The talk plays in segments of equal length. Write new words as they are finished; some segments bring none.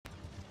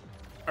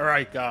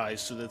Alright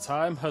guys, so the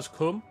time has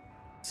come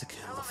to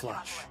kill the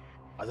Flash.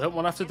 I don't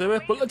want to have to do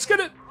it, but let's get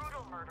it!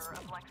 Brutal murder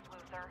of Lex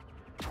Luthor.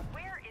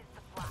 Where is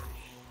the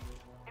Flash?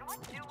 And what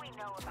do we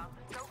know about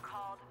the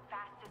so-called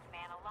fastest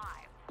man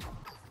alive?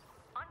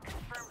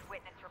 Unconfirmed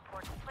witness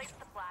reports place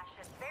the Flash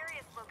at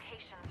various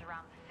locations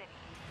around the city,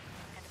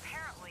 and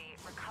apparently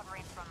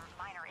recovering from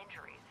minor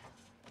injuries.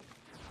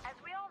 As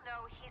we all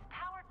know, he's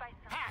powered by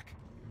some... Hack!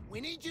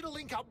 We need you to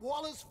link up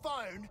Waller's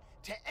phone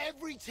to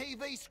every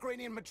TV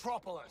screen in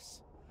Metropolis.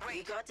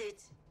 We got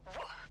it.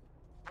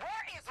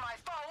 Where is my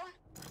phone?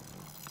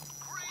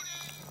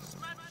 Greetings,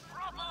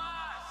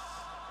 Metropolis!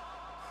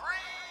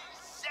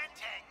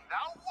 Presenting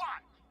the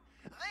one,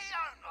 the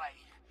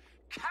only,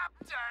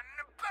 Captain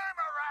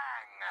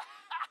Boomerang!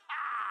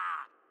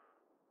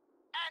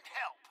 And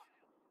help.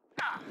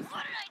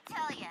 What did I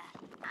tell you?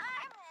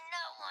 I'm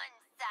no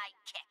one's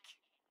sidekick.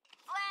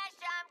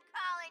 Flash, I'm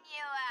calling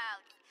you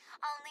out.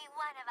 Only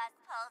one of us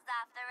pulls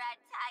off the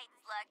red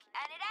tights look,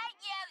 and it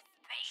ain't you,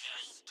 Speedy. You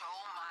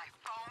stole my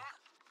phone?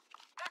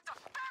 That's a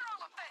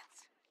federal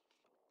offense!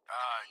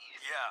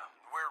 Yeah,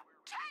 we're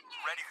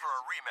ready for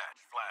a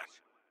rematch, Flash.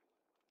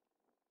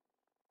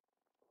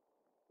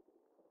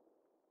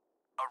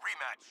 A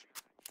rematch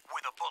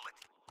with a bullet.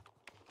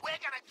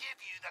 We're gonna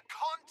give you the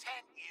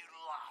content you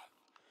love.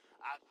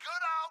 A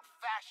good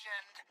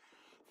old-fashioned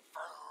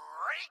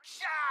freak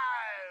show!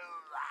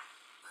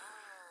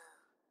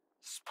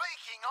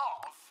 Speaking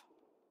of...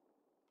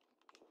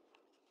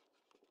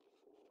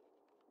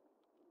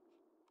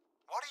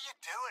 What are you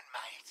doing,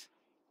 mate?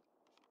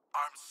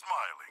 I'm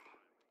smiling.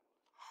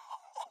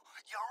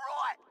 You're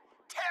right.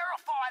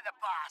 Terrify the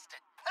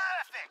bastard.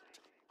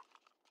 Perfect.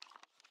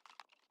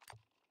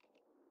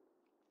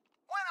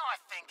 When I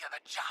think of the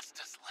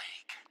Justice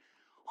League,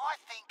 I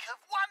think of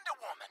Wonder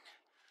Woman,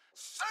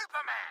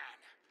 Superman,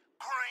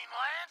 Green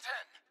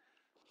Lantern,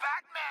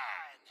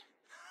 Batman.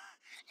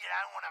 You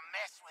don't want to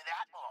mess with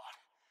that lot.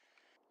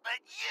 But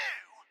you,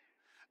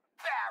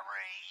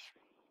 Barry,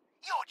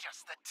 you're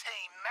just the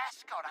team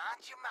mascot,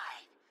 aren't you,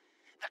 mate?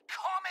 The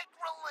comic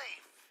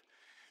relief.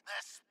 The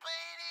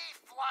speedy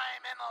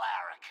flaming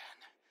larrikin.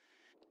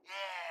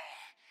 Yeah,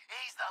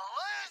 he's the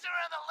loser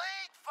of the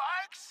league,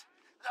 folks.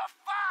 The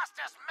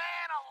fastest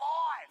man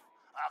alive,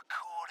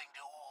 according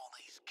to all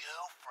these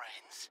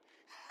girlfriends.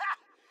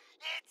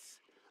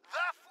 It's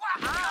the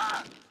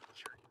Flash.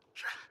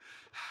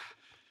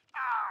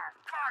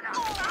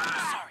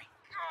 Sorry.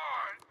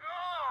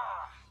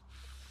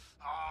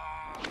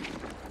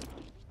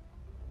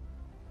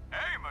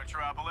 Hey,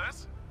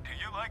 Metropolis. Do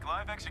you like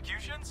live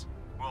executions?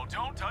 Well,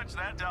 don't touch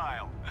that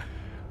dial,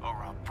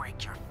 or I'll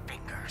break your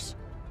fingers.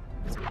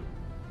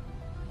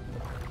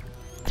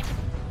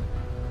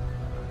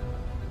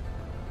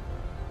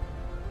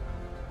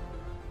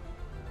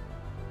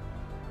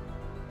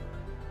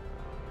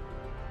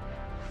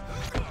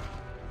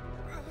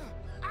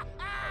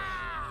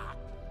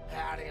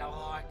 How do you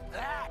like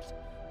that,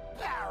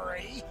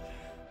 Barry?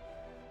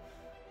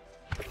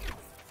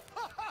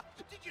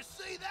 Did you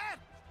see that?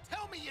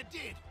 Tell me you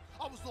did.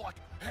 I was like,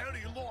 how do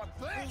you like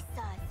that? We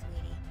saw it,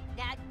 sweetie.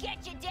 Now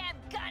get your damn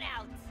gun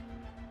out!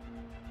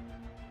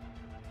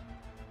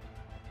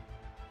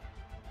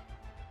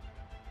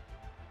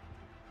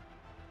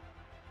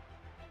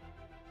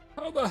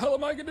 How the hell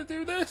am I gonna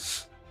do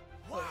this?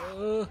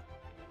 Wow,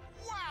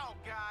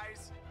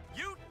 guys!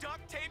 You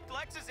duct-taped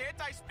Lex's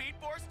anti-speed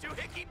force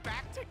doohickey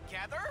back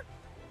together?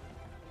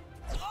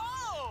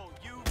 Oh,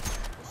 you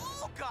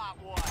all got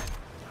one!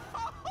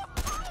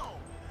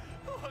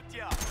 Hooked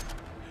you up.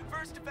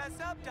 First to fess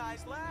up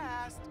dies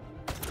last.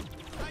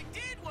 I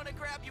did want to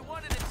grab you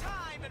one at a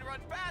time and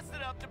run fast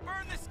enough to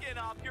burn the skin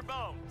off your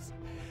bones.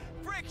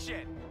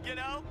 Friction, you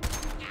know?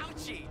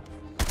 Ouchie.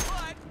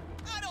 But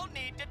I don't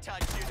need to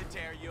touch you to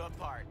tear you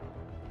apart.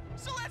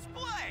 So let's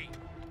play!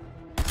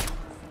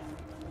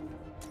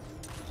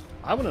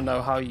 I want to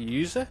know how you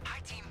use it. Hi,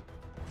 team.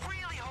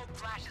 Really hope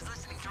Flash is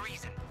listening to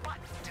reason. But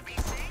to be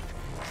safe,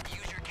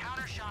 use your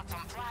counter shots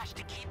on Flash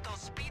to keep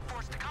those Speed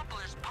Force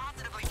decouplers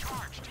positively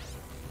charged.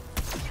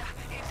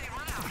 Yeah, if they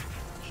run out,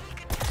 he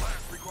could...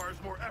 Flash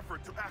requires more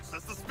effort to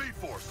access the Speed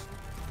Force.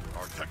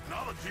 Our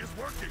technology is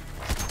working.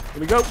 Here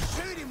we go.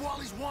 Shoot him while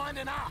he's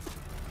winding up,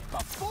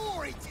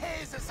 before he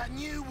tears us a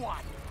new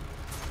one.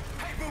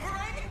 Hey,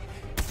 Boomerang!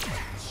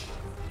 Catch!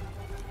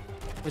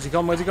 Where's he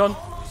gone? Where's he gone?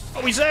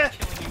 Oh, he's there!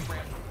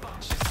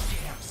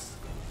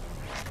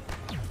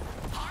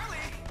 Harley!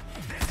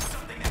 This is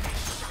something that may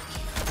shock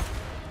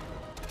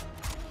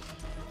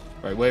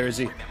you. Right, where is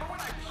he? Remember when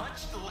I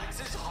punched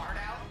Lex's heart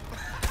out?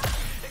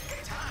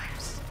 Good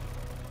times.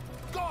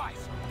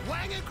 Guys,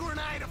 wang a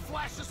grenade at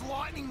Flash's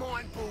lightning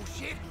mine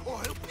bullshit,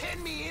 or he'll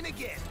pin me in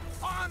again.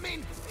 I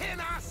mean, pin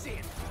us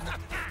in.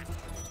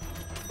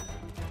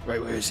 Right,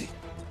 where is he?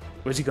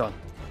 Where's he gone?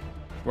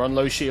 We're on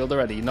low shield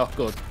already, not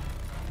good.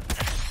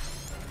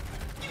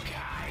 You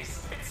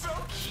guys, it's so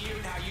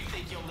cute how you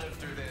think you'll live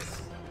through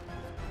this.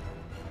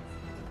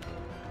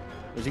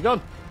 Where's he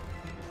gone?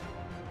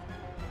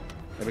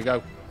 There we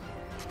go.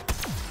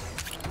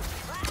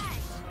 Flash,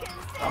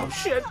 Oh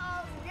shit!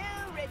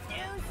 new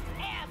reduced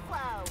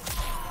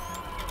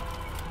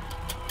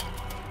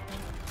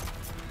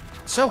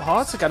So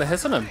hard to get a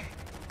hit on him.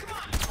 Come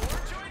on, Thor,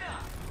 join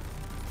up.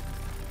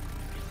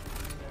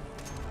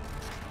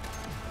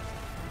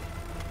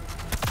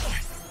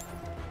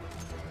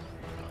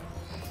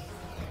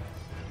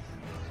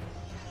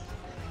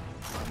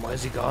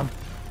 Where's he gone?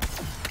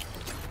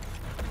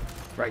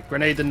 Right,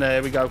 grenade in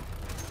there, we go.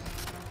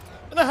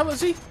 Where the hell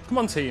is he? Come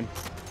on, team.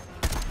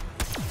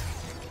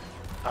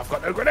 I've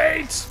got no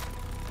grenades!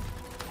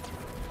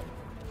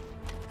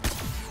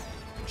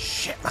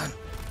 Shit, man.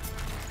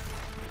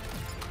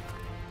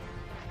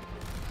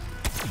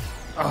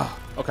 Ah,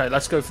 okay,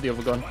 let's go for the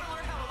other gun.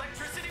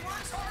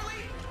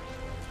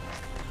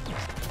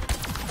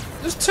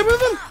 There's two of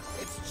them!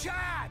 It's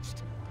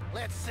charged!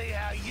 Let's see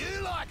how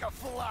you like a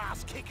full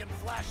ass kicking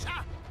flasher!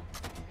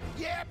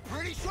 Yeah,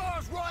 pretty sure I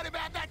was right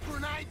about that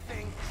grenade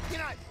thing. You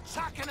know,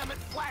 chucking them at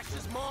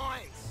Flash's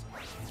minds.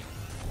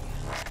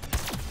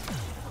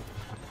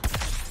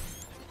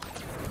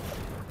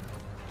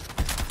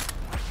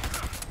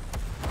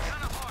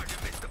 Kinda hard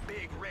to miss the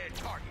big red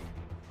target.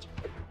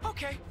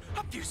 Okay,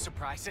 a few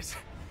surprises,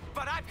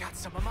 but I've got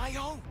some of my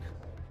own.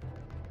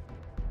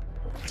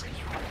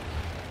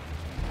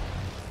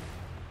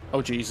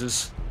 Oh,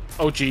 Jesus.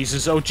 Oh,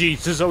 Jesus. Oh,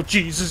 Jesus. Oh,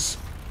 Jesus.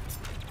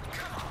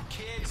 Come on,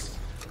 kids.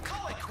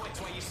 Call it quits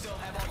while you still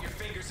have all your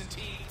fingers and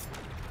teeth.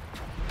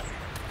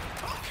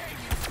 Okay,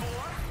 you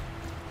four.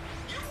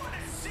 You want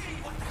to see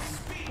what the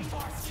Speed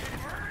Force can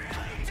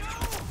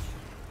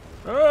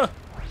really do?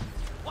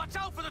 Watch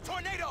out for the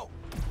tornado!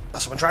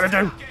 That's what I'm trying to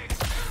do.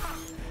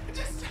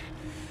 Just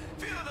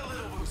feeling a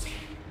little woozy.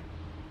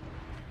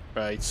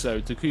 Right, so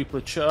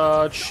decoupler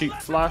charge, shoot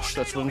flash.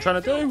 That's what I'm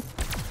trying to do.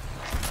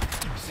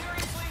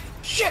 Seriously?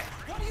 Shit!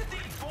 What do you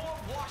think four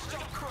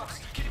washed-up crooks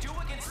can do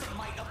against the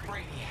might of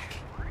Brainiac?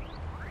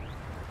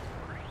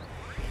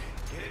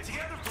 Get it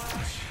together,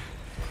 Flash.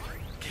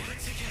 Get it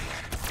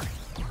together.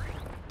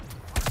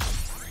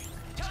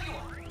 Tell you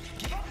what,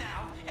 give up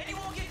now, and you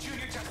won't get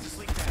Junior Justice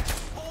League badge.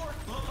 Or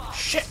Lamont.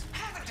 Shit!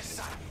 Haven't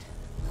decided.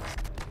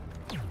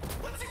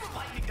 Let's see what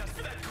lightning does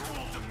for that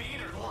cool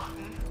demeanor,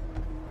 Lawton.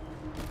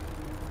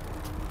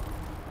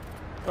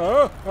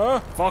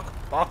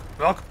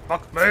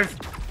 Fuck, move!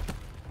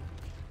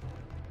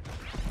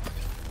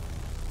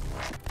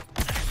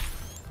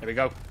 There we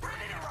go.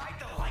 Ready to ride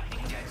the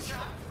lightning,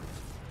 Deadshot?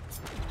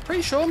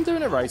 Pretty sure I'm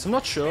doing it right. I'm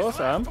not sure if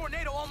I am.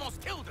 Tornado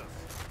almost killed us.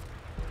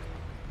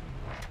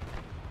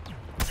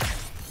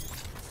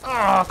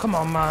 Ah, come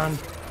on, man.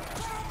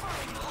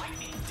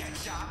 Lightning,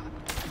 Deadshot.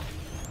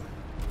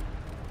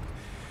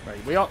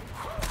 Right, we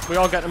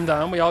all get them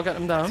down. We all get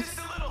them down. Just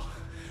a little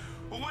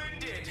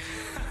winded.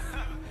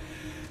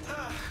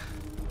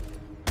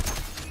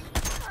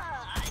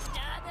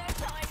 Another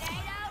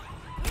tornado?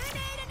 You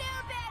need a new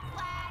bed,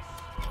 Flash.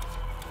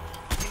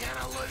 You're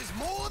gonna lose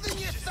more than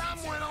your thumb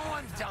when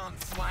I'm done,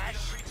 Flash.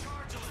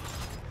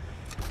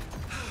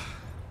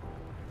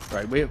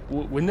 Right,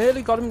 we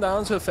nearly got him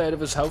down to a third of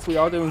his health. We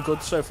are doing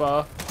good so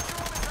far.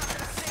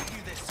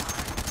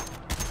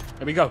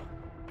 Here we go.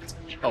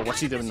 Oh, what's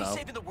he doing now?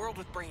 Saving the world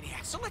with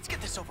Brainiac, so let's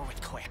get this over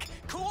with quick.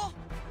 Cool?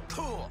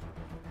 Cool.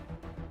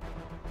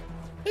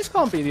 This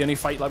can't be the only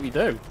fight like we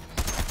do.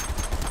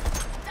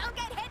 Don't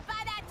get hit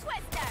by that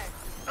twister.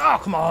 Oh,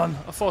 come on.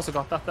 I thought I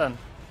got that then.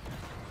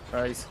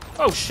 Right.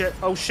 Oh, shit.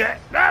 Oh, shit.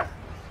 No!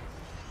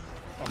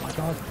 Oh, my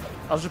God.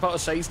 I was about to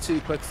say it's too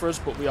quick for us,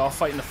 but we are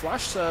fighting the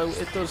Flash, so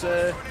it does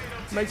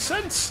make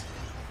sense.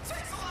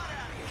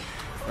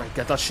 Right,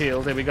 get that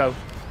shield. Here we go.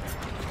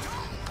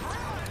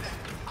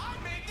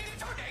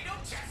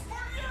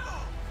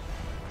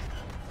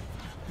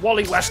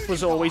 Wally West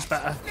was always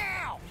better.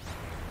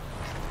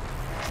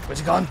 Where's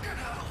he gone?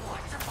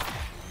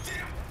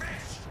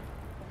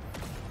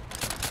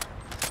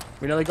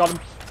 We nearly got him.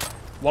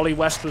 Wally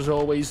West was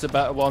always the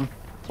better one.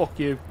 Fuck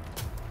you.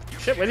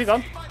 Shit, where's he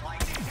gone?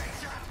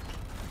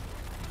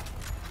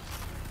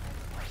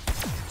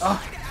 Oh.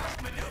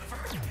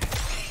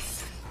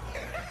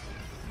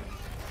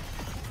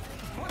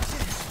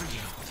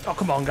 Oh,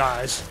 come on,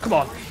 guys. Come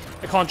on.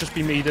 It can't just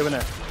be me doing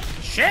it.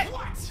 Shit!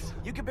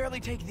 You can barely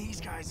take these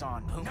guys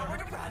on, Boomerang. Nowhere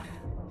to run.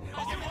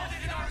 Oh, you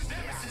wanted an arch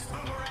nemesis,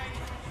 Boomerang.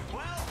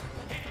 Well,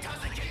 it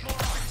doesn't get more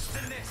arch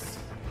than this.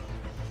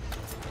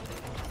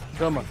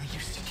 Come on. We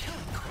used to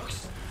killing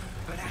crooks,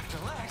 but after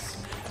Lex,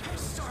 I'm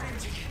starting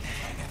to get the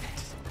hang of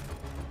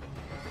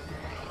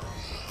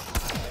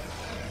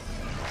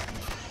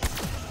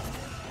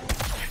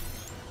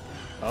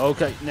it.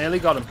 Okay, nearly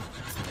got him.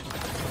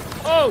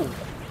 Oh!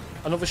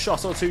 Another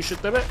shot or two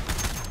should do it.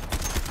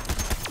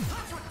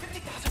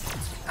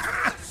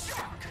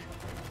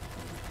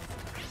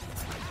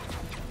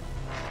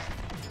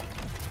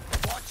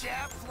 Watch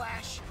out,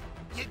 Flash.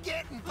 You're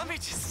getting... Let me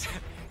just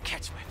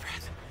catch my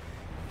breath.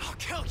 I'll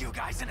kill you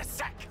guys in a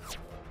sec.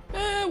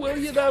 Will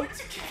you though? A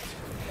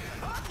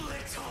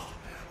little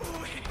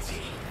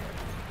windy.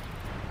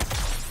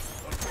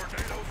 The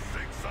tornado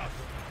sinks us.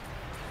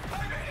 I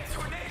made a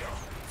tornado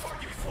for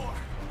you four.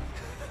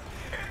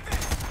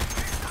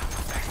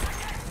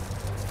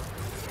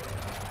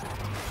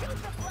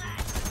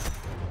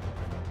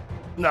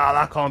 Nah,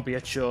 that can't be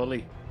it,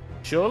 surely.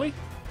 Surely?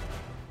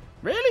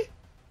 Really?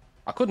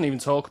 I couldn't even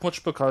talk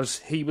much because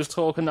he was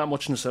talking that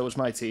much and so was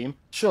my team.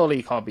 Surely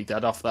he can't be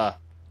dead off that.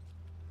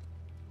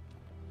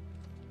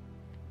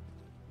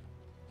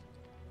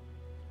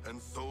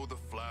 And so the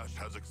Flash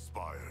has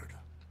expired.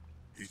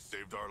 He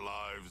saved our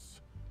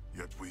lives,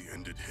 yet we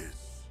ended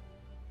his.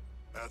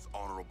 As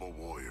honorable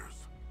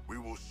warriors, we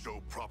will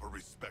show proper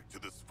respect to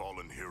this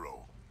fallen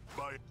hero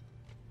by...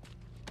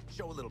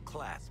 Show a little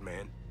class,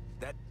 man.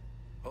 That...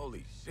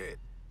 Holy shit.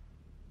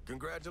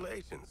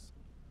 Congratulations.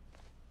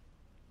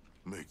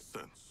 Makes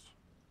sense.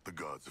 The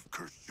gods have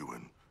cursed you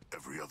in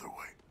every other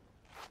way.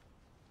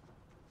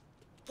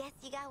 Guess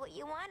you got what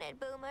you wanted,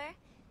 Boomer.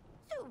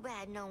 Too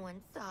bad no one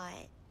saw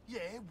it.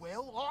 Yeah,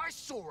 well, I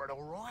saw it,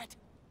 all right.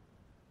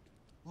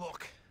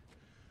 Look,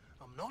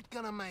 I'm not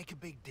gonna make a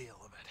big deal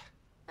of it.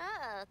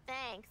 Oh,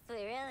 thanks. We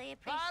really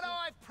appreciate But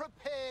I've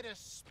prepared a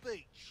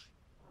speech.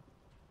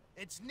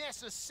 It's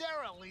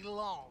necessarily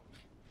long.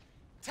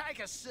 Take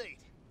a seat,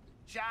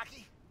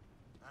 Sharky.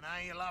 I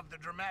know you love the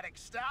dramatic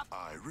stuff.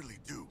 I really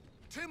do.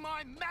 To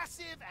my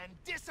massive and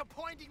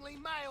disappointingly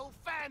male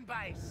fan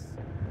base.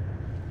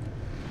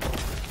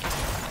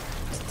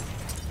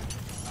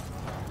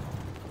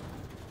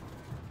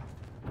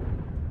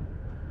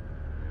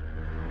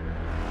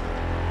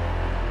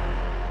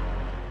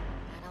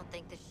 I don't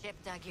think the ship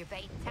dug your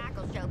bait and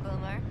tackle show,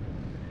 Boomer.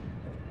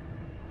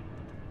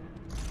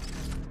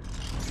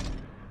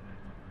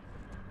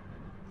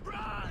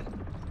 Run!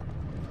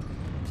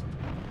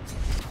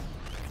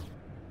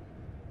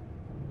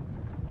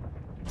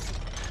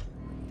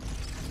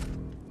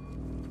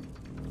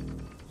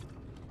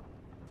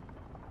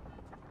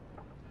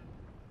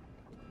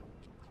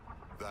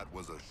 That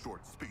was a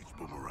short speech,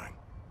 Boomerang.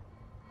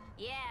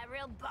 Yeah,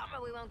 real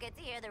bummer we won't get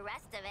to hear the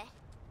rest of it.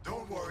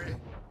 Don't worry.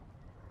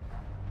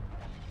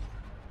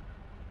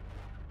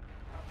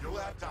 You'll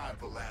have time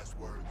for last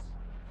words.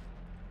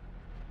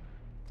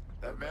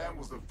 That man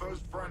was the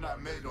first friend I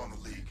made on the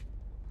League.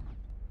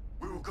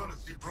 We were gonna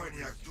see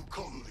Brainiac do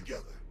Colo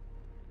together.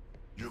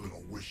 You're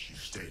gonna wish you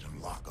stayed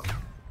in lockup.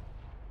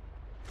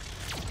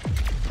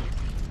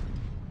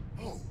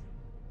 Oh.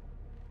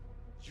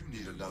 You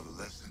need another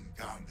lesson,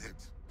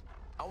 convict.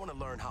 I want to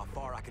learn how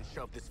far I can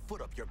shove this foot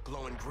up your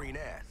glowing green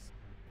ass.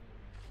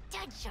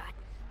 Deadshot,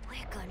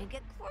 we're gonna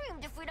get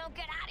creamed if we don't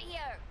get out of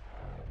here.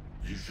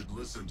 You should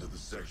listen to the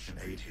Section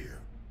 8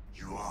 here.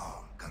 You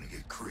are gonna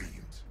get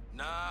creamed.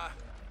 Nah.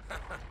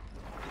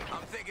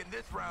 I'm thinking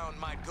this round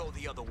might go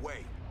the other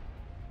way.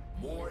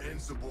 More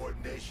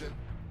insubordination?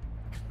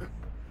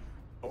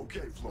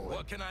 Okay, Floyd.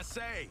 What can I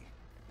say?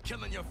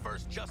 Killing your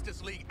first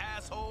Justice League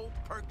asshole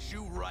perks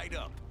you right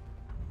up.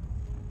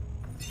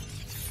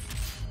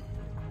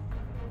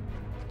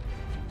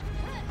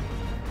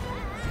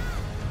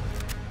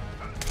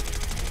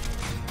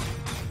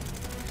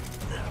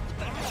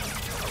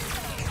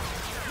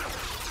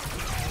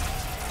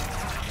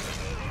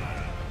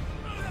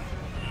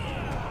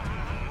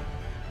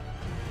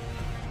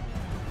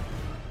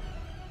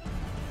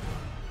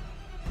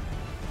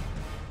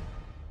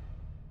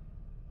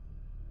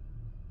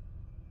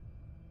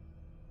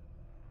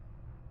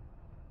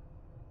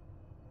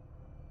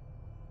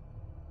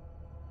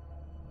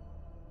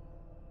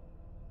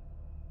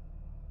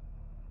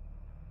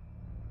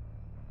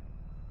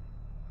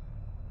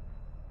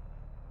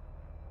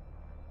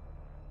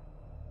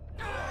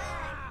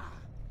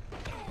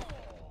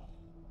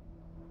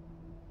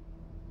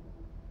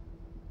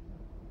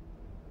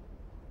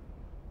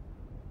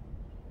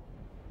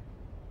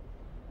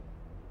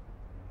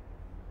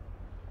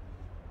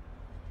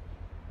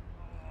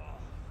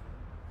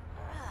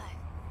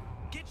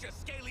 Get your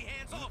scaly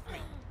hands off me!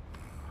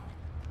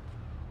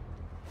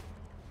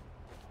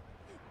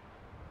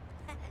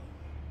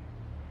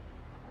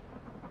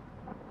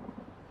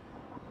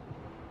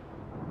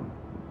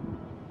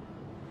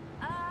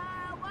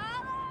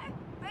 Waller!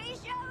 Pretty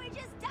sure we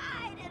just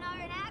died and are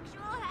in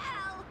actual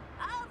hell.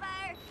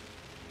 Over.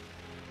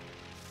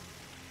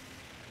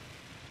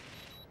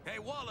 Hey,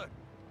 Waller,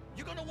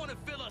 you're gonna want to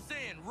fill us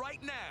in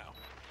right now.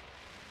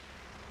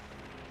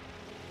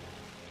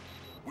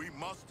 We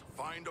must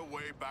find a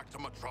way back to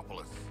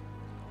Metropolis.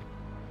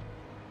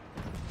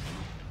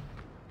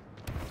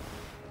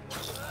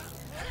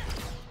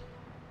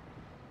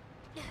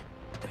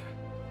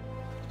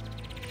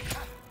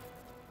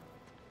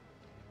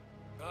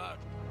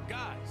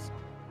 Guys.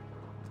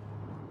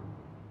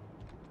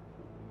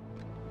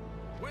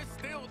 We're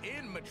still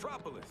in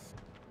Metropolis.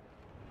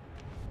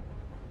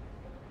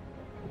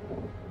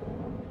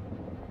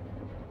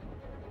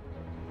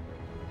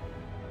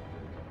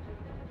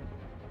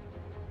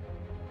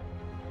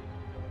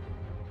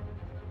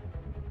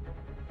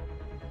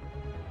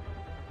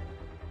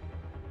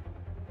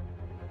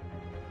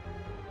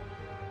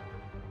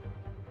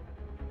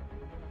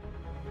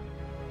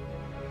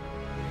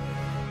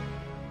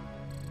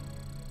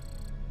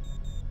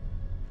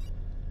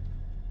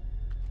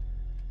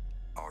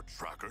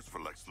 Trackers for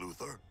Lex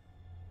Luthor?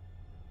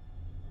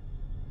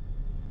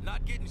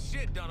 Not getting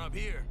shit done up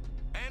here,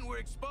 and we're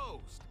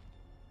exposed.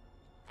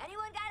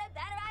 Anyone got a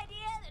better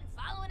idea than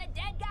following a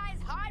dead guy's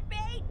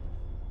heartbeat?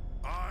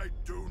 I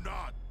do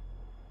not.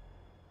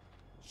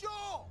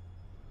 Sure.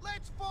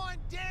 Let's find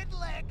dead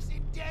Lex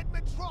in dead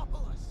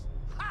Metropolis.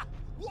 Ha!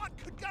 What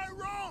could go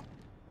wrong?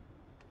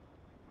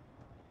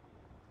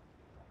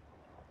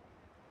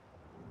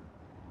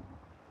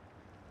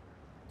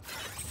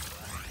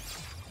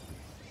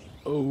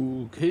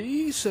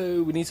 Okay,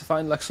 so we need to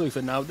find Lex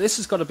Luthor. Now, this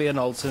has got to be an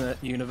alternate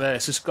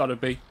universe. It's got to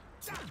be.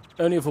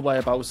 Only other way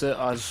about it,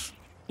 as,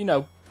 you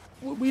know,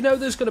 we know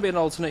there's going to be an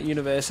alternate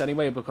universe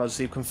anyway, because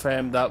they've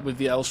confirmed that with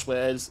the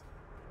Elseworlds.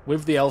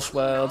 With the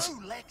Elseworlds.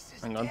 No, Lex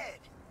is Hang on. dead.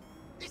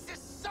 This is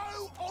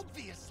so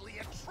obviously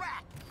a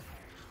trap.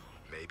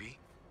 Maybe,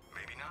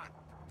 maybe not.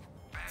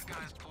 Bad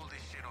guys pull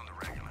this shit on the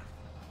regular.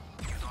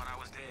 You thought I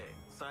was dead.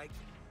 Psych.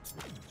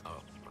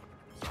 Oh,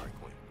 sorry,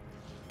 Queen.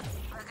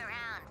 Look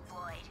around,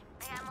 Floyd.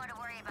 They have more to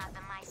worry about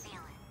than my feeling.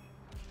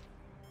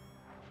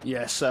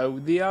 Yeah, so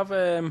they have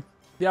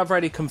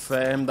already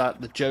confirmed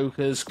that the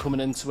Joker's coming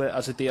into it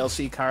as a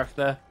DLC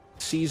character.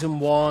 Season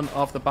 1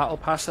 of the Battle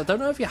Pass. I don't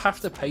know if you have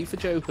to pay for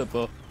Joker,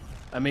 but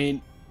I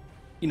mean,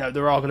 you know,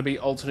 there are going to be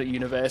alternate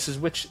universes,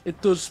 which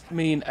it does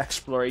mean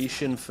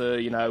exploration for,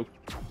 you know,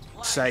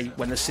 say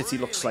when the city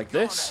looks like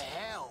this.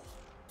 Hell.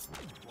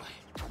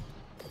 Wait.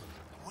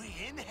 We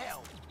in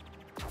hell?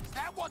 Is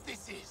that what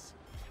this is?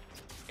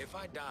 If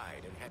I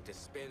died and had to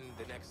spend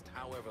the next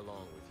however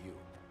long with you,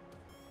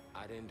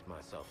 I'd end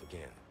myself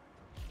again.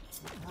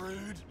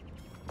 Rude.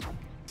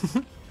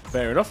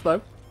 Fair enough,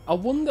 though. I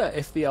wonder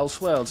if the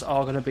Elseworlds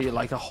are going to be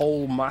like a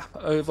whole map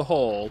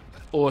overhaul,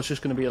 or it's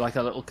just going to be like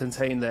a little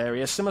contained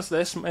area similar to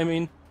this. I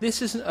mean,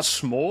 this isn't a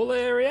small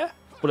area,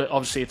 but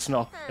obviously it's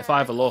not. If I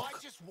have a look, I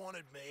just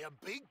wanted me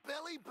a big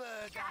belly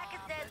burger.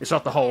 it's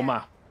not the whole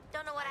map.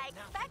 Don't know what I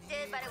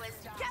expected, but it was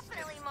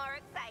definitely more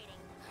exciting.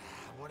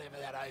 Whatever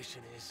that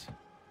ocean is.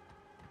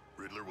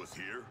 Riddler was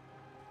here?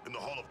 In the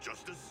Hall of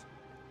Justice?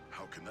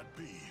 How can that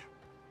be?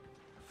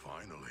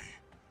 Finally,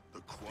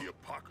 the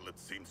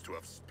apocalypse seems to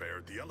have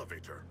spared the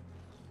elevator.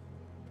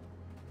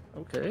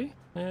 Okay.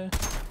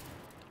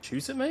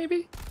 Choose it,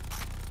 maybe?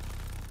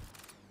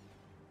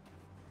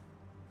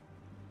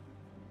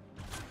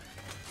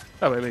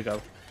 Oh, here we go.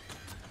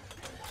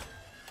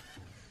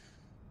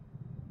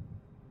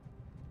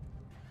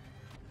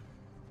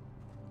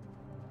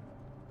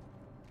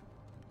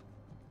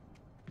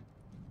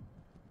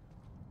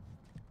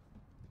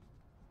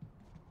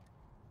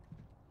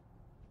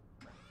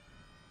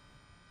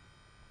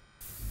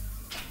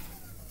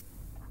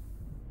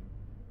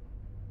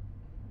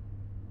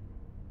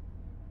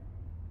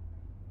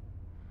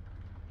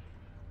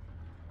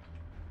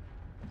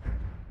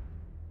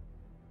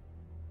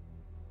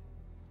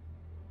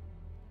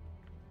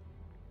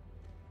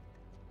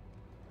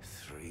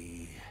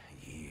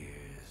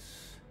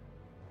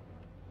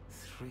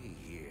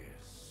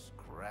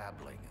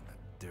 Scrabbling in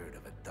the dirt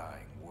of a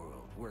dying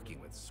world, working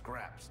with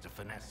scraps to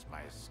finesse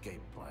my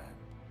escape plan.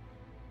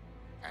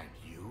 And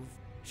you've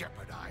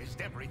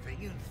jeopardized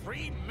everything in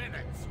 3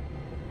 minutes!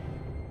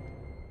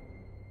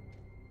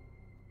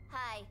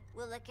 Hi,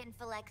 we're looking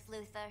for Lex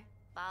Luthor.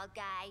 Bald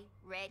guy,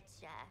 red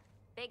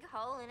big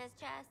hole in his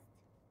chest.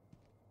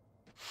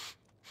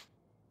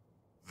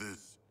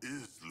 This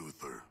is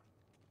Luthor.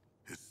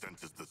 His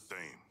scent is the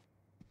same.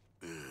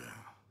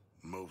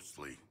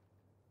 Mostly.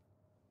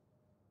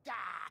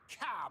 Ah,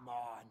 come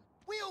on.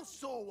 We all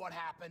saw what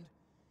happened.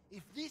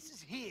 If this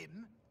is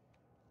him,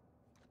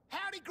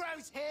 how'd he grow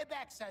his hair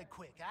back so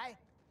quick, eh?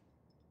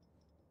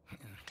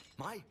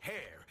 My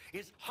hair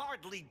is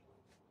hardly...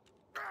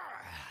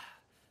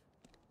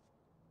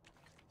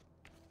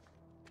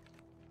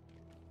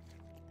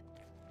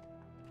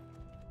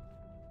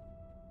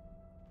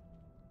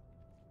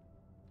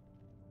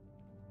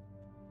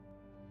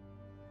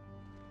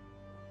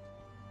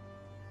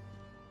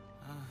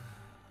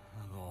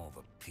 Of all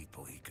the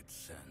people he could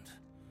send.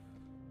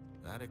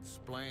 That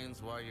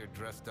explains why you're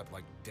dressed up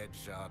like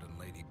Deadshot and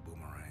Lady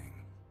Boomerang.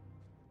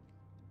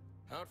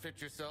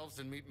 Outfit yourselves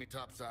and meet me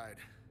topside.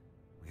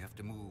 We have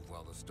to move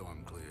while the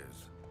storm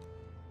clears.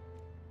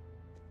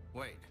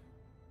 Wait.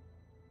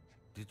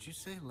 Did you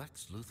say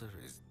Lex Luthor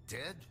is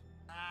dead?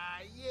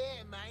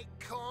 Yeah, mate,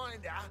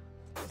 kinda.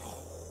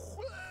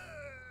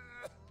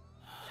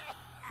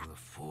 The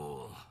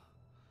fool.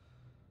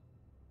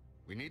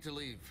 We need to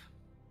leave.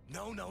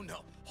 No.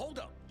 Hold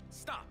up.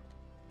 Stop.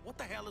 What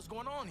the hell is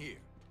going on here?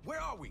 Where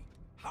are we?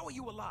 How are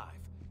you alive?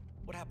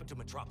 What happened to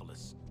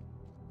Metropolis?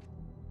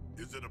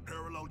 Is it a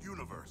parallel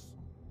universe?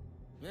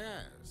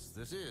 Yes,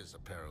 this is a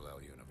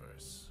parallel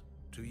universe.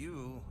 To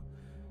you,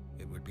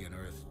 it would be an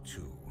Earth 2.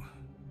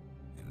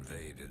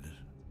 Invaded,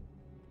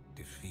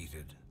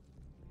 defeated,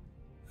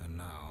 and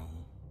now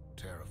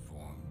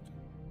terraformed.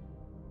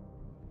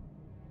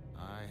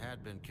 I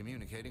had been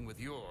communicating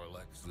with your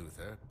Lex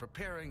Luthor,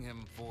 preparing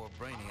him for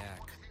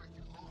Brainiac.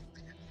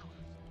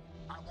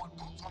 I want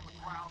boots on the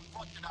ground,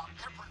 flushing out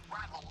every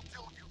rat hole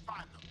till you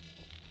find them.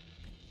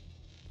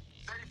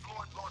 Save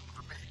Floyd Lord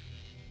for me.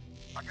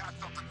 I got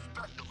something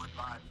special in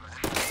mind for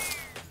him.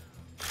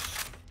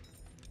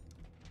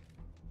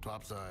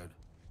 Topside.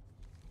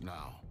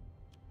 Now.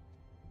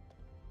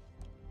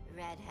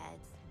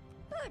 Redheads.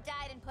 Who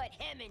died and put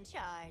him in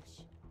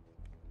charge?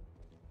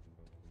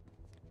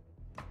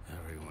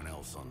 Everyone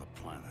else on the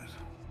planet.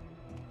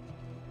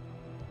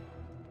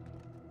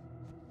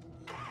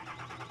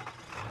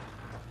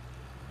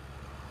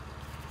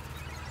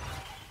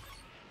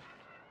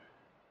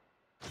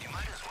 You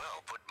might as well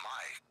put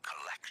my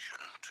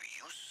collection to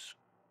use.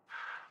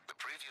 The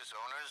previous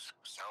owners,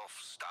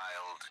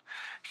 self-styled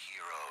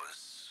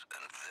heroes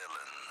and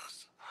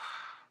villains.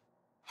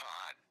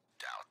 I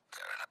doubt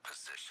they're in a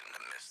position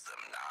to miss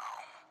them now.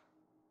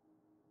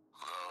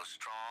 Though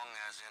strong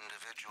as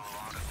individual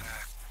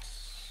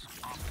artifacts,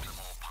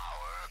 optimal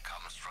power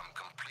comes from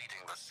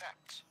completing the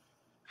set.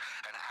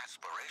 An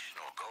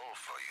aspirational goal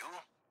for you,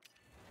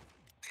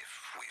 if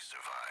we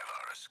survive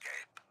our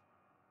escape.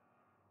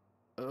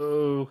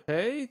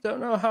 Okay,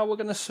 don't know how we're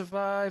going to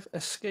survive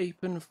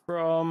escaping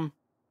from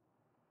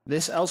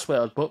this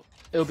Elseworld, but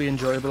it'll be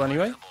enjoyable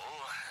anyway.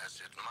 As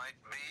it might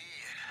be,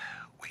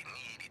 we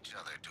need each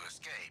other to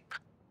escape.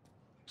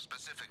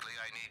 Specifically,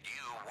 I need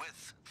you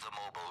with the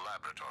mobile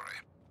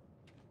laboratory.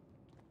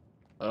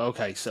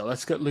 Okay, so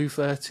let's get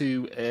Luther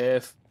to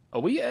Earth.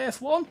 Are we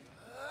Earth 1?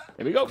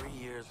 Here we go. 3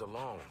 years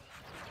alone.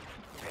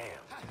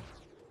 Damn.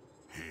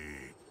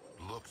 He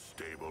looks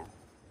stable,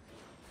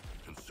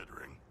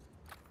 considering.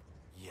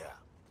 Yeah.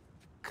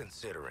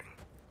 Considering.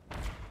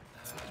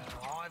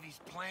 Ivy's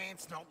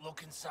plant's not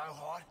looking so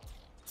hot.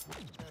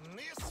 And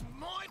this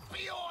might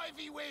be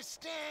Ivy we're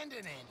standing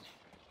in.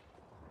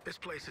 This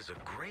place is a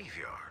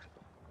graveyard.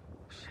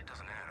 Shit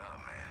doesn't add up,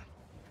 man.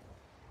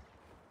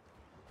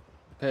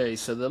 Okay,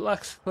 so the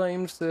Lex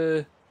claims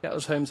to get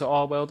us home to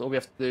our world. All we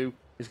have to do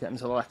is get him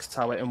to the Lex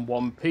Tower in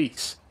one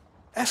piece.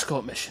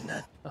 Escort mission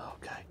then.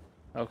 Okay.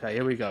 Okay,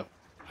 here we go.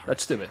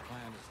 Let's do it. The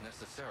plan is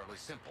necessarily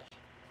simple.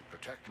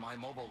 Protect my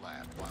mobile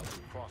lab while we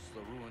cross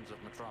the ruins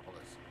of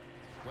Metropolis.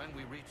 When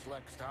we reach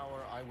Lex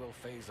Tower, I will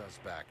phase us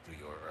back to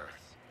your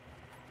Earth.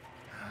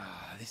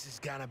 This is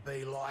gonna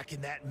be like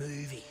in that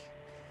movie.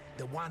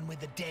 The one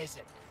with the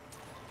desert.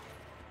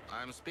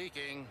 I'm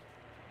speaking.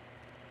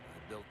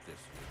 I built this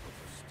vehicle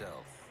for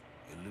stealth,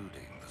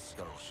 eluding the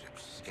Skull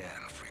Ship's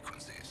scan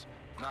frequencies,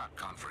 not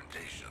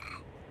confrontation.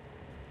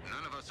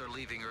 None of us are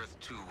leaving Earth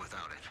 2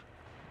 without it.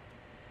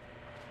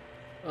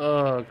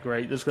 Oh,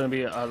 great. There's going to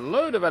be a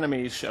load of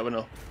enemies showing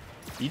up.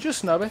 You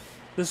just know it.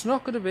 There's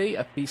not going to be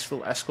a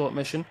peaceful escort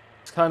mission.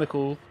 It's kind of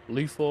cool.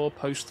 Luthor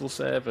Postal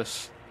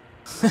Service.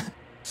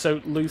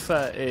 So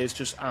Luther is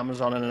just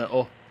Amazoning it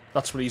up.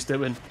 That's what he's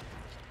doing.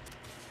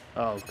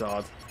 Oh,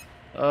 God.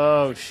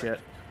 Oh, shit.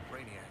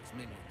 Brainiac's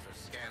minions are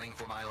scanning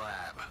for my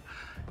lab.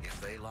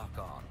 If they lock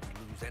on,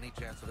 we lose any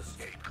chance of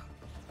escape.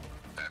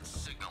 That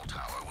signal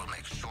tower will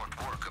make short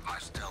work of my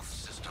stealth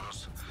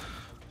systems.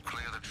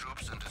 Clear the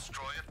troops and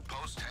destroy it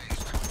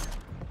post-haste.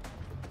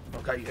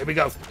 Okay, here we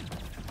go.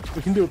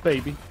 We can do it,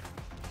 baby.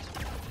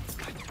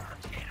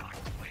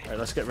 Alright,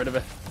 let's get rid of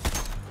it.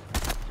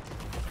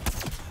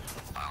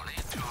 I'll need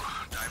to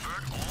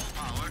divert all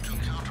power to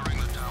countering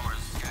the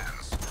tower's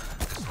scans.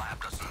 This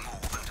lab doesn't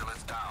move until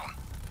it's down.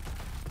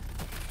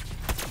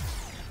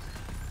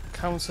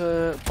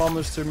 Counter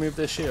bombers to remove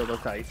their shield.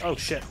 Okay. Oh,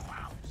 shit.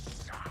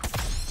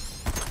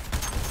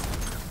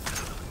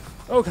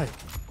 Okay.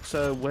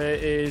 So, where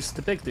is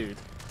the big dude?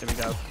 Here we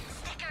go.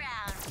 Stick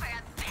around for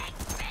a big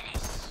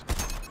finish.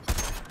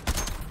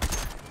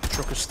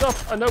 Truck has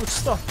stopped. I know it's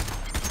stopped.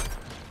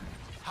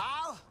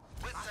 Hal?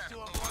 With that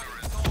order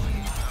out of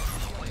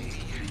the way,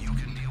 you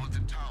can deal with the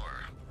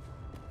tower.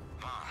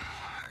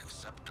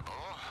 Acceptable.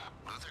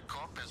 Luther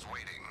Corp is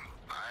waiting.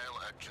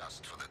 I'll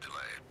adjust for the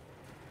delay.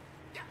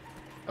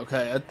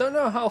 Okay, I don't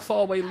know how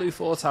far away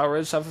Luthor Tower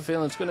is. I have a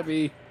feeling it's going to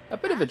be a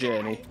bit of a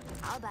journey.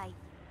 I'll bite.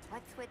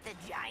 What's with the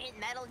giant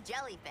metal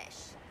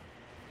jellyfish?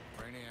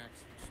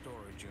 Brainiac's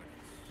storage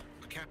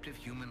units. A captive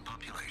human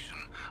population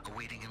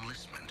awaiting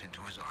enlistment into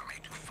his army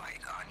to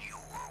fight on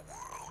your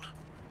world.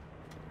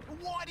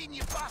 Why didn't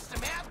you bust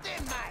him out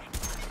then, mate?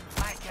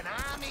 Make an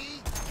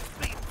army?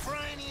 Beat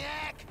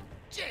Brainiac?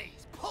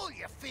 Jeez, pull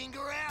your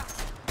finger out.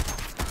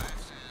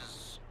 This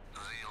is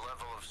the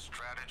level of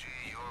strategy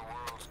your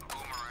world's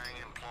Boomerang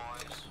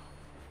employs.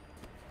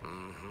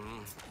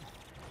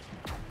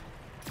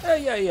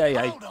 Hey.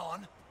 Hold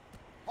on.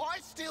 I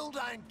still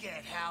don't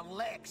get how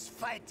Lex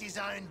faked his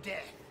own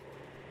death.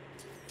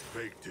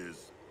 Faked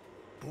his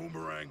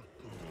Boomerang?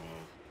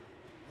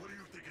 What do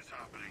you think is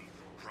happening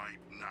right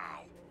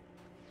now?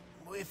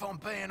 If I'm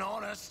being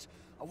honest,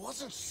 I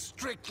wasn't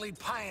strictly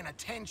paying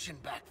attention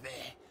back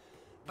there.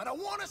 But I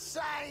want to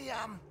say,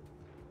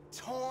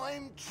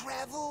 time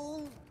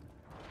travel?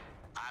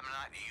 I'm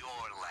not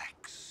your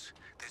Lex.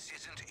 This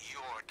isn't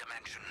your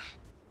dimension.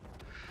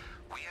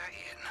 We are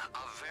in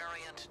a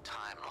variant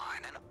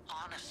timeline, and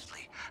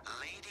honestly,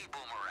 Lady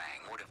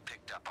Boomerang would have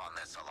picked up on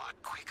this a lot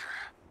quicker.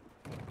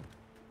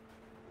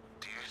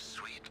 Dear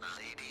sweet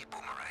Lady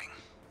Boomerang.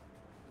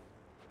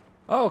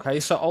 Oh, okay,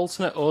 so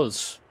alternate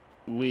us.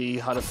 We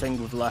had a thing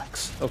with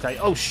Lex. Okay,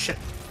 oh shit.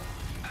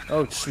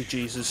 Oh, sweet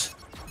Jesus.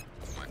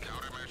 My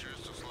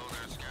countermeasures to slow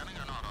their scanning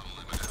are not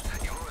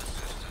unlimited. Your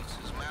assistance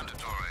is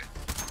mandatory.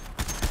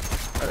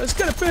 Right, let's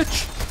get it,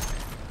 bitch.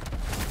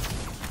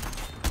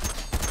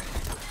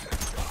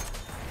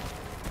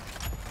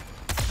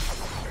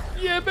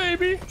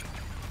 baby.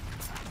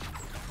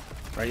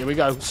 Right, here we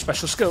go.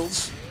 Special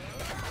skills.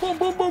 Boom,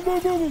 boom, boom, boom,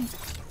 boom.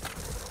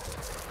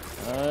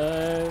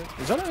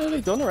 Is that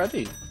nearly done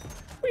already?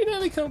 We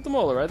nearly killed them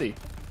all already.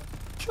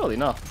 Surely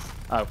not.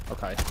 Oh,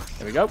 okay.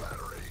 Here we go.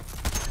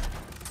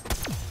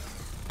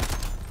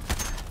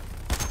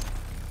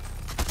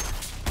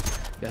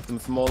 Get them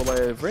from all the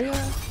way over here.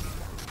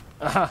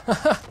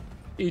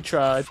 He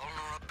tried.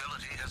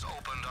 Vulnerability has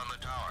opened on the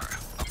tower.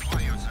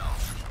 Apply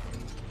yourself.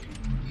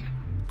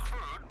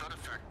 Crude but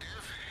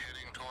effective.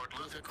 Heading toward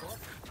Luther Corp.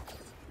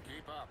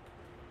 Keep up.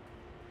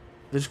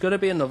 There's gonna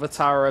be another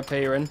tower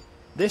appearing.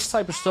 This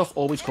type of stuff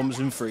always comes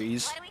in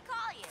threes. What do we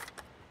call you?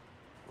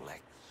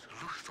 Lex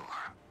Luthor.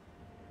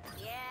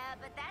 Yeah,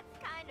 but that's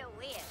kind of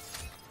weird.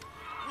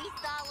 We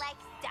saw Lex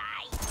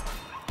die.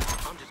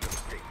 I'm just gonna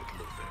stay with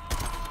Luther.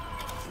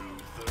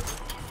 Luther?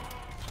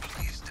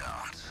 Please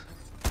don't.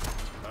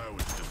 I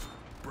was just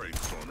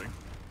brainstorming.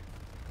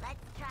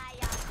 Let's try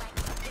out Lex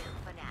 2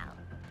 for now.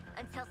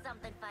 Until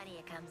something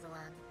funnier comes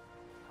along.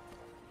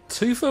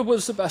 Toother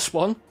was the best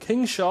one.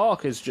 King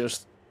Shark is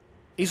just...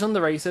 He's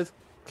underrated.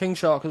 King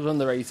Shark is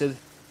underrated.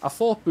 I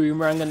thought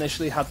Boomerang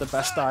initially had the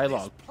best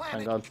dialogue.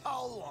 Hang on.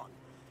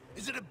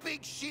 Is it a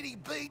big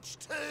shitty beach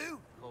too?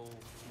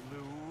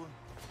 Blue?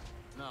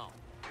 No.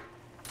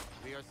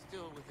 We are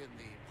still within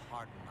the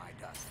pardon my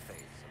dust phase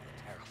of the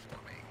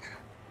terraforming.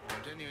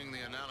 Continuing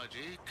the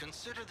analogy,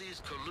 consider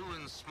these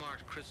Coluan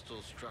smart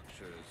crystal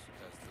structures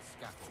as the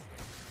scaffolding.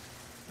 In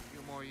a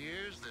few more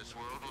years, this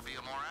world will be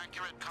a more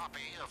accurate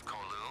copy of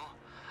Colu.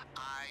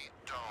 I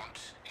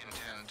don't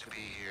intend to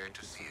be here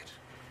to see it.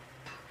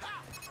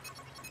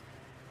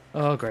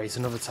 Oh great,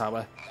 another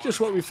tower. Just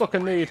what we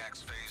fucking need.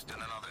 Faced in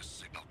another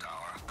signal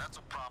tower. That's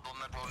a problem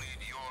that will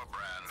need your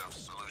brand of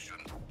solution.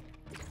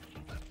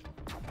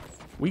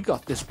 We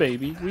got this,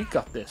 baby. We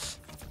got this.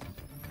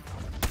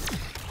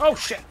 Oh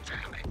shit!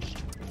 Damaged.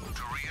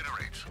 To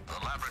reiterate,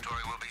 the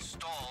laboratory will be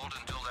stalled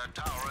until that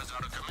tower is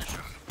out of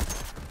commission.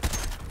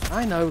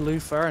 I know,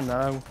 Luther, I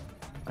know.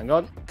 Hang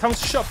on.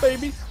 Counter shot,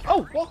 baby.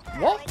 Oh, what?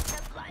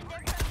 What?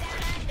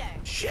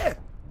 Shit!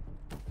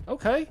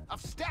 Okay.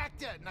 I've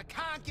stacked it and I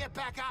can't get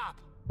back up.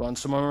 Go on,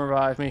 someone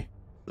revive me.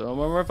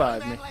 Someone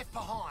revive me. Left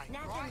behind,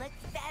 Nothing right?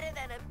 looks better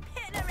than a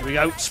pin Here we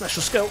go.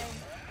 Special skill.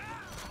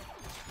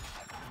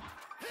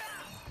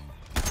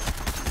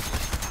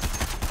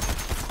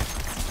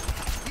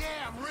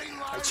 Yeah, I'm reloading.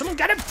 Right, someone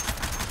get him!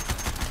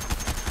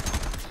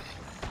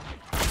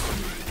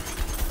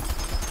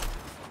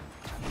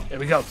 There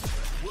we go.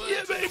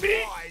 Yeah,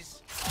 baby!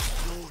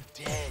 You're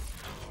dead.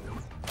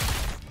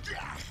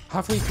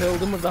 Have we killed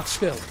him with that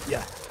skill?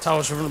 Yeah.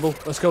 Tower's vulnerable.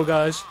 Let's go,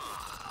 guys.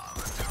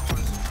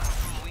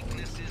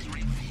 Weakness is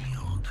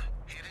revealed.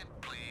 Hit it,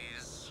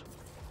 please.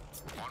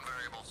 One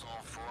variable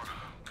solved for.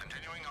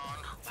 Continuing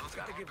on.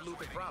 Gotta give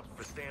Luther props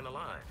for staying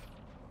alive.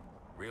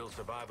 Real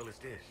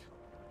survivalist ish.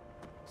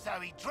 So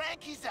he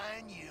drank his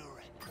own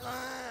urine.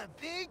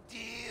 Big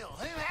deal.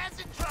 Who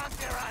hasn't drunk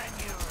their own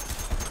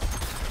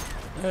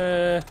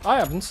urine? I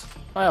haven't.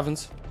 I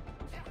haven't.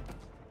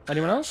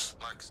 Anyone else?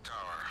 Lex Tower.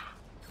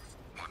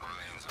 What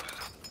remains of it?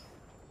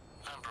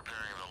 I'm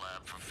preparing the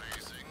lab for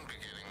phasing,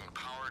 beginning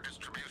power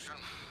distribution.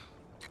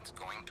 It's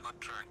going to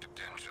attract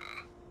attention.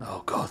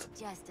 Oh, God.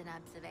 Just an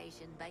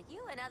observation, but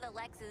you and other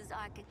Lex's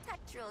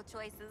architectural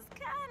choices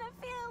kind of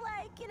feel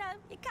like, you know,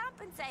 you're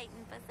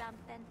compensating for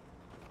something.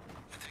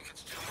 I think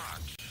it's too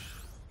much.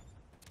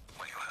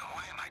 Why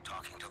am I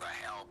talking to the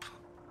help?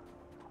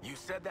 You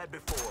said that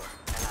before,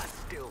 and I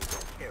still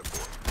don't care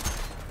for it.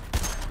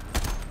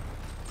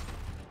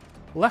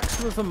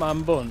 Lex with a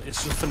man bun is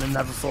something I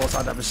never thought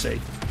I'd ever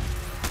see.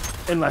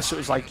 Unless it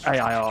was like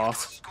AI art.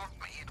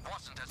 It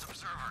wasn't as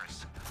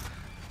observers.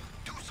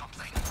 Do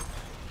something.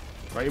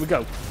 Right, here we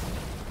go.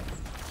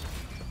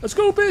 Let's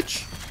go,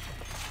 bitch!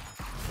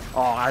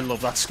 Oh, I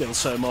love that skill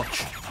so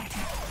much.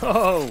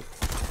 Oh!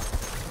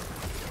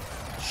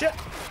 Shit!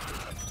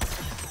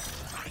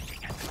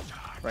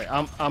 Right,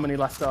 how many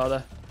left are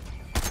there?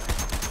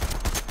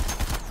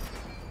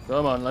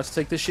 Come on, let's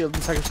take this shield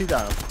integrity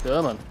down.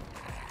 Come on.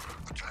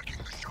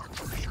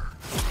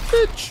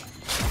 Bitch!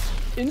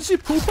 In the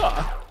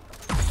pooper!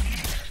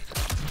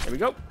 Here we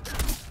go.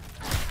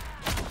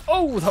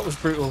 Oh, that was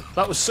brutal.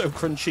 That was so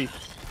crunchy.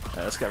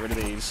 Right, let's get rid of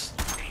these.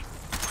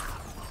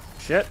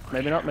 Shit.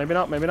 Maybe not, maybe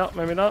not, maybe not,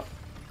 maybe not.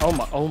 Oh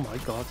my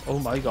god. Oh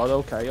my god.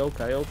 Okay,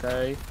 okay,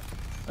 okay.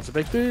 That's a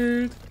big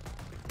dude.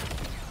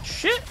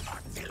 Shit!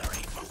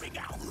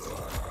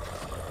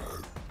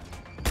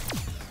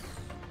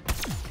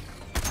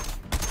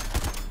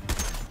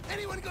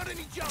 Anyone got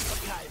any jumper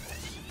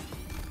cables?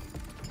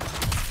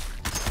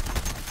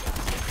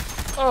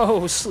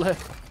 Oh, slick.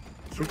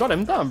 We got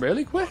him down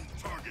really quick.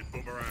 Target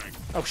Boomerang.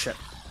 Oh, shit.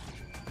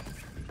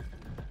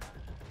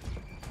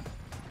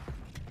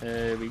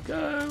 There we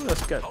go.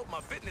 Let's go. Hope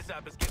my fitness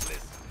app is getting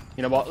this.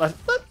 You know what?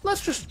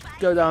 Let's just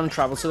go down and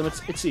travel to them.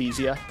 It's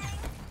easier.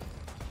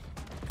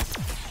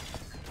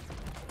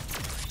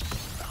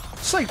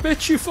 Psych,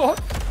 bitch, you fought.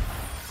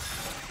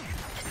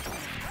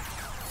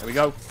 There we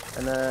go.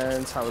 And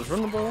then tower's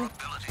vulnerable.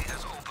 Ability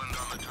has opened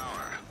on the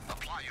tower.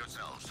 Apply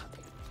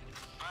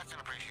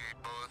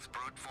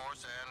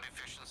sand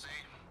efficiency.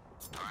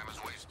 Time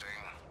is wasting.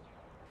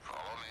 Follow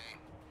me.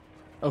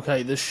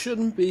 Okay, there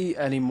shouldn't be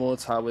any more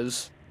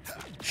towers.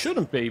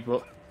 Shouldn't be,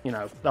 but, you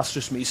know, that's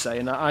just me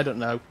saying that. I don't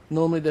know.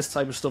 Normally this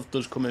type of stuff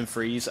does come in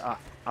threes.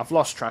 I've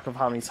lost track of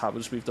how many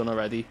towers we've done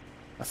already.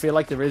 I feel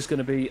like there is going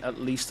to be at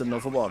least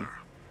another one.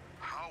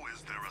 How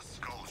is there a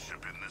skull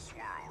ship in this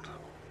world?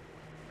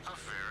 A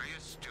very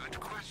astute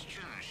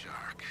question,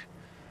 Shark.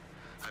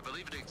 I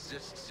believe it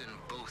exists in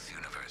both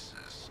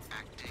universes,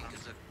 acting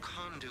as a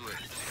conduit,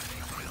 if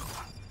you will.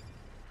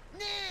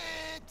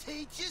 Nah,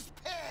 teacher's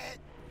pet.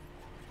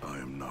 I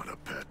am not a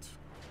pet.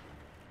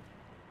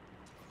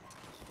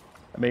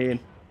 I mean,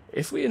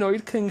 if we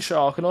annoyed King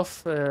Shark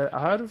enough,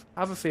 I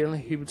have a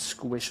feeling he would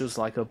squish us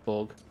like a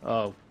bug.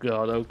 Oh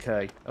god,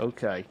 okay,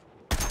 okay.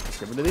 Let's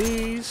get rid of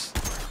these. The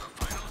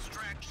final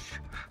stretch.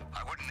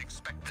 I wouldn't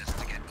expect this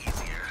to get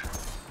easier.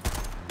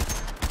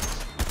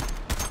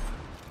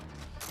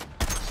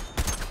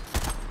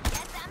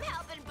 Guess I'm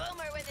helping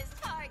Boomer with his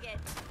target.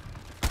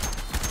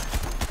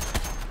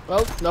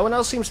 Well, no one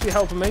else seems to be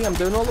helping me. I'm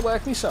doing all the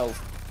work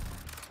myself.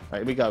 Right,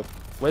 here we go.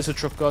 Where's the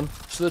truck gone?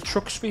 So the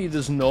truck speed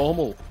is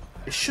normal.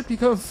 It should be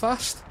going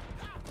fast.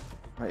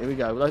 Right, here we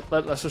go.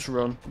 Let's just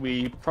run.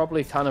 We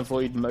probably can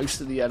avoid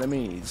most of the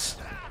enemies.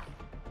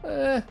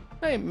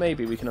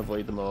 Maybe we can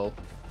avoid them all.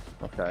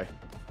 Okay.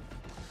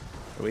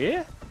 Are we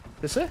here?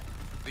 This it?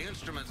 The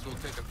instruments will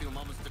take a few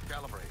moments to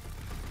calibrate.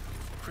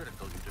 It's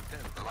critical you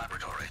defend the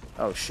laboratory.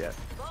 Oh shit.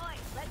 Boys,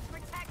 let's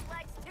protect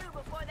Lex 2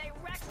 before they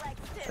wreck Lex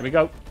 2. Here we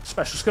go.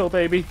 Special skill,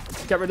 baby.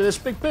 Get rid of this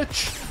big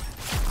bitch.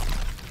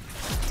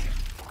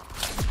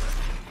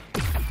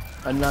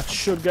 And that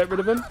should get rid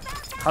of him.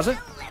 Has it?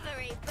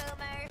 Delivery,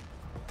 Boomer.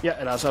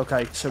 Yeah, it has.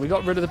 Okay, so we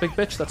got rid of the big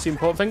bitch. That's the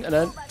important thing. And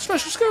then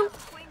special skill.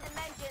 Between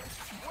dimensions,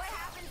 what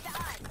happens to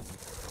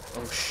us?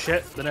 Oh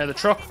shit, they're near the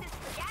truck.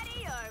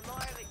 Spaghetti or more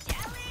of a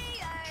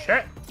jelly or...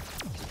 Shit.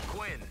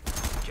 Quinn,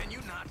 can you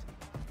not?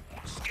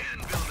 Scan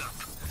buildup.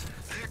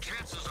 Their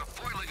chances of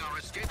foiling our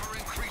escape are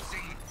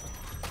increasing.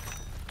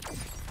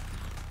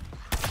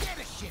 Get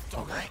a shift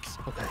on, Lex.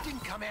 okay.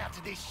 Didn't come out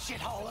to this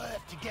shithole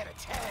Earth to get a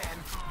tan.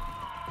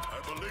 I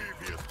believe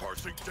he is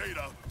parsing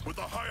data with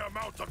a high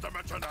amount of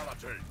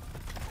dimensionality.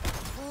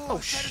 Oh,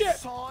 is that shit. a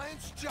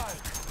science joke?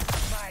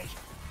 Mate,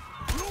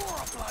 you're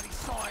a bloody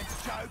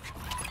science joke.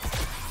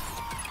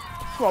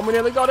 Come on, we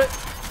nearly got it.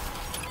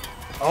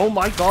 Oh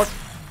my god.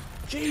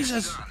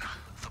 Jesus. Done.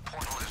 The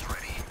portal is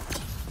ready.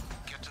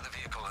 Get to the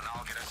vehicle and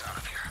I'll get us out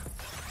of here.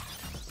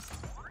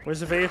 Where's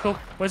the vehicle?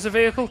 Where's the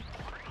vehicle?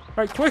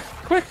 Right, quick,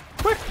 quick,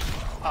 quick.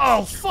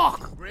 Oh,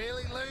 fuck.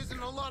 Really losing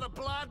a lot of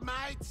blood,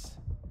 mates?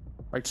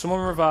 Right, someone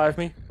revive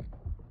me.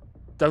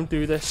 Don't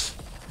do this.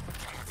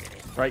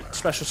 Right,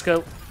 special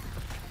skill.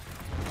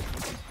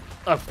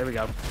 Oh, there we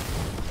go.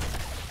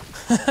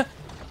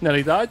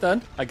 Nearly died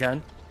then,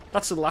 again.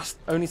 That's the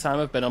only time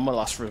I've been on my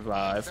last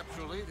revive.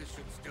 Conceptually, this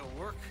should still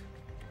work.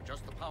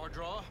 Just the power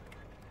draw.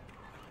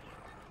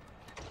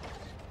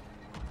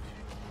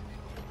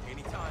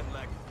 Anytime,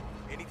 Lex.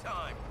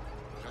 Anytime.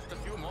 Just a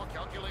few more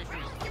calculations.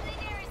 To the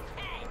nearest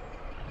head.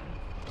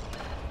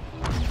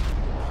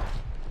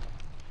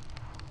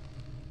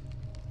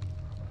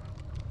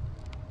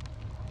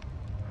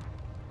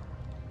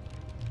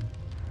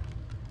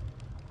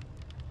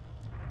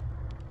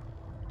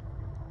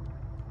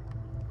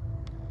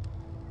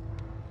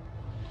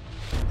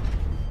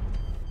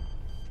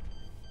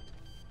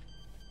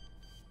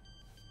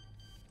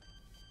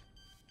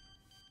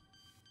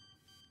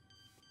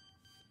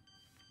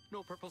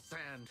 No purple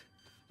sand.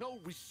 No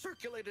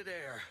recirculated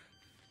air.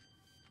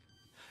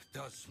 It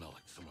does smell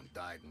like someone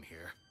died in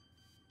here.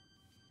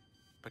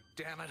 But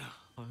damn it,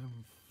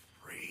 I'm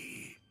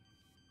free.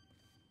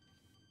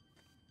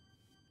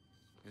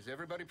 Is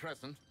everybody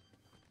present?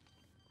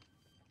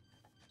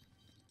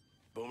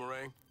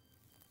 Boomerang?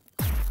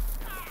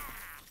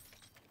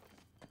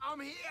 I'm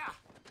here.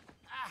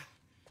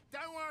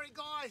 Don't worry,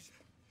 guys.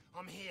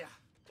 I'm here.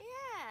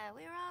 Yeah,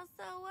 we were all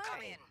so worried.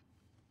 Come in.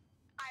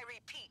 I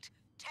repeat,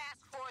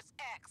 Task Force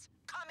X,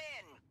 come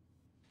in.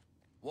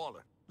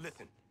 Waller,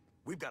 listen.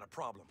 We've got a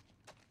problem.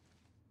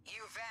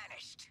 You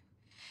vanished.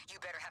 You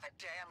better have a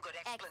damn good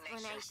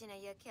explanation. Or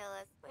you kill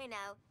us. We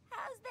know.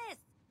 How's this?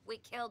 We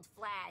killed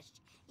Flash.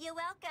 You're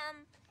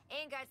welcome.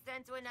 And got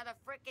sent to another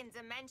frickin'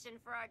 dimension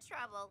for our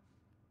trouble.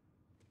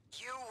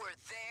 You were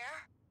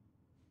there?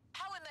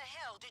 How in the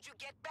hell did you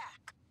get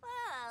back?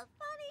 Well,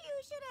 funny you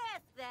should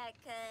ask that,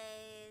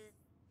 'cause...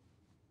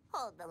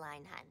 Hold the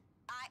line, hun.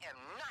 I am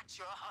not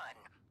your hun.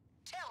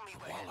 Tell me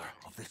what Waller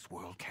happened. of this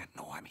world can't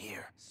know I'm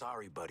here.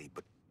 Sorry, buddy,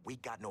 but we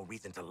got no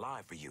reason to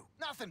lie for you.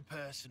 Nothing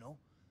personal.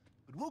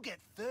 But we'll get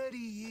 30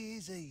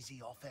 years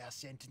easy off our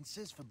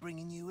sentences for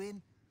bringing you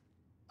in.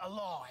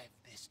 Alive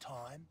this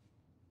time.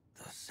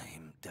 The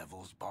same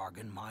devil's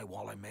bargain my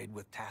Waller made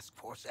with Task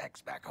Force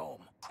X back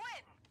home.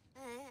 Quinn!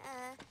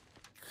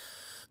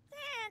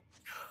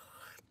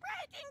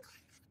 Breaking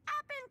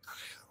up in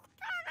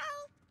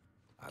tunnel.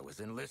 I was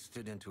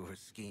enlisted into her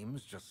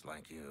schemes just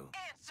like you.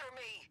 Answer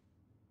me!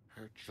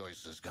 Her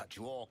choices got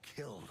you all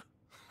killed.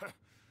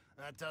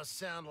 That does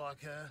sound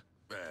like her.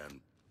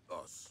 And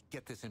us.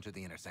 Get this into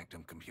the inner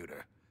sanctum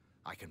computer.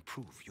 I can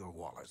prove your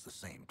Waller's the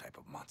same type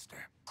of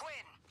monster.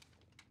 Quinn,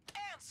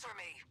 answer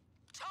me.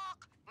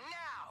 Talk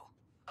now,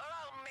 or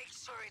I'll make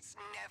sure it's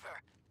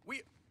never.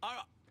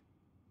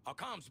 Our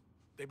comms,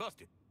 they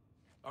busted.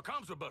 Our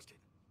comms were busted.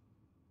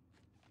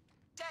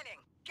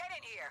 Denning, get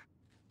in here.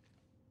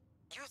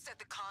 You said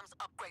the comms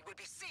upgrade would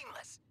be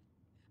seamless.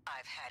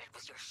 I've had it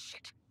with your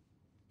shit.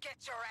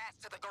 Get your ass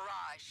to the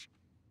garage.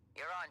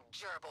 You're on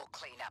gerbil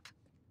cleanup.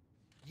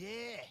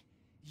 Yeah,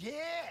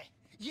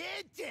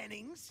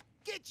 Dennings.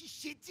 Get your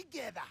shit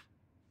together.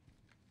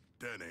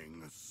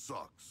 Denning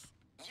sucks.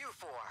 You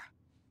four,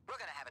 we're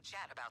gonna have a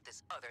chat about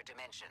this other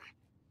dimension.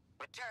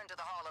 Return to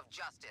the Hall of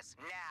Justice,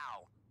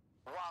 now.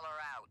 Waller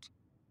out.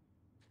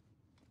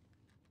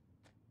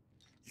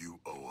 You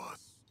owe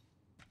us.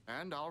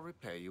 And I'll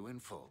repay you in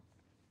full.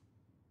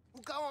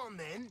 Well, go on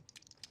then.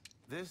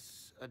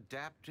 This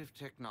adaptive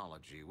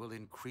technology will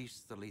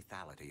increase the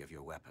lethality of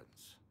your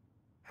weapons.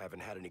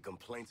 Haven't had any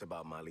complaints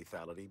about my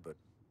lethality, but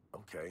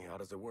okay, how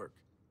does it work?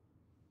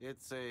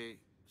 It's a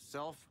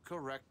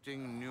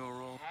self-correcting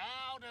neural...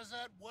 How does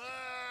it work?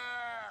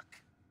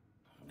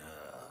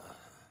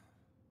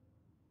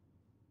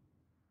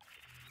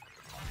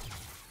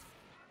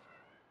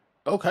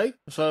 Okay,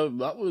 so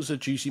that was a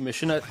juicy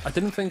mission. I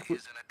didn't think...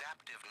 Is an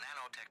adaptive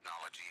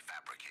nanotechnology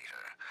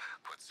fabricator.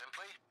 Put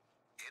simply,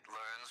 it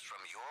learns from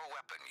your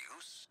weapon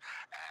use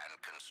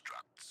and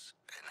constructs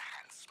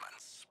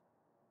enhancements.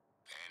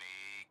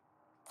 Any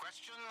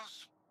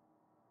questions?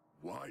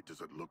 Why does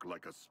it look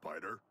like a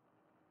spider?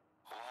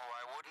 Oh,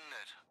 why wouldn't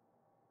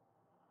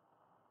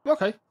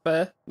it? Okay,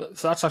 fair.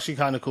 So that's actually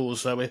kind of cool.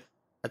 So it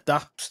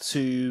adapts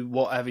to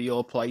whatever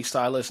your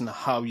playstyle is and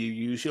how you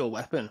use your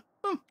weapon.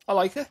 I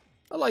like it.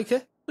 I like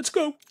it. Let's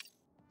go.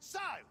 So,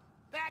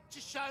 back to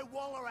show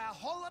Waller our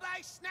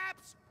holiday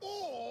snaps,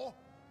 or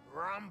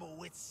rumble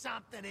with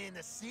something in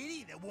the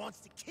city that wants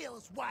to kill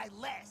us way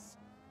less?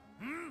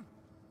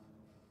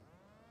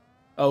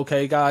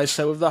 Okay, guys,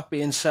 so with that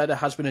being said, it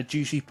has been a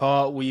juicy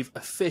part. We've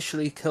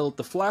officially killed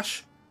the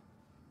Flash.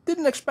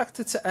 Didn't expect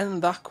it to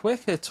end that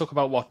quick. It took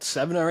about, what,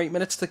 7 or 8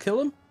 minutes to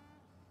kill him?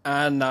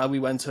 And now we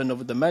went to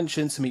another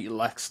dimension to meet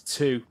Lex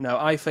 2.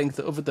 Now, I think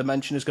the other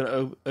dimension is going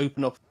to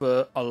open up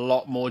for a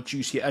lot more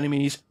juicy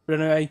enemies. But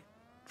anyway,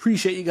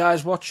 appreciate you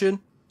guys watching.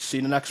 See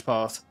you in the next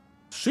part.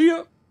 See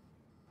ya!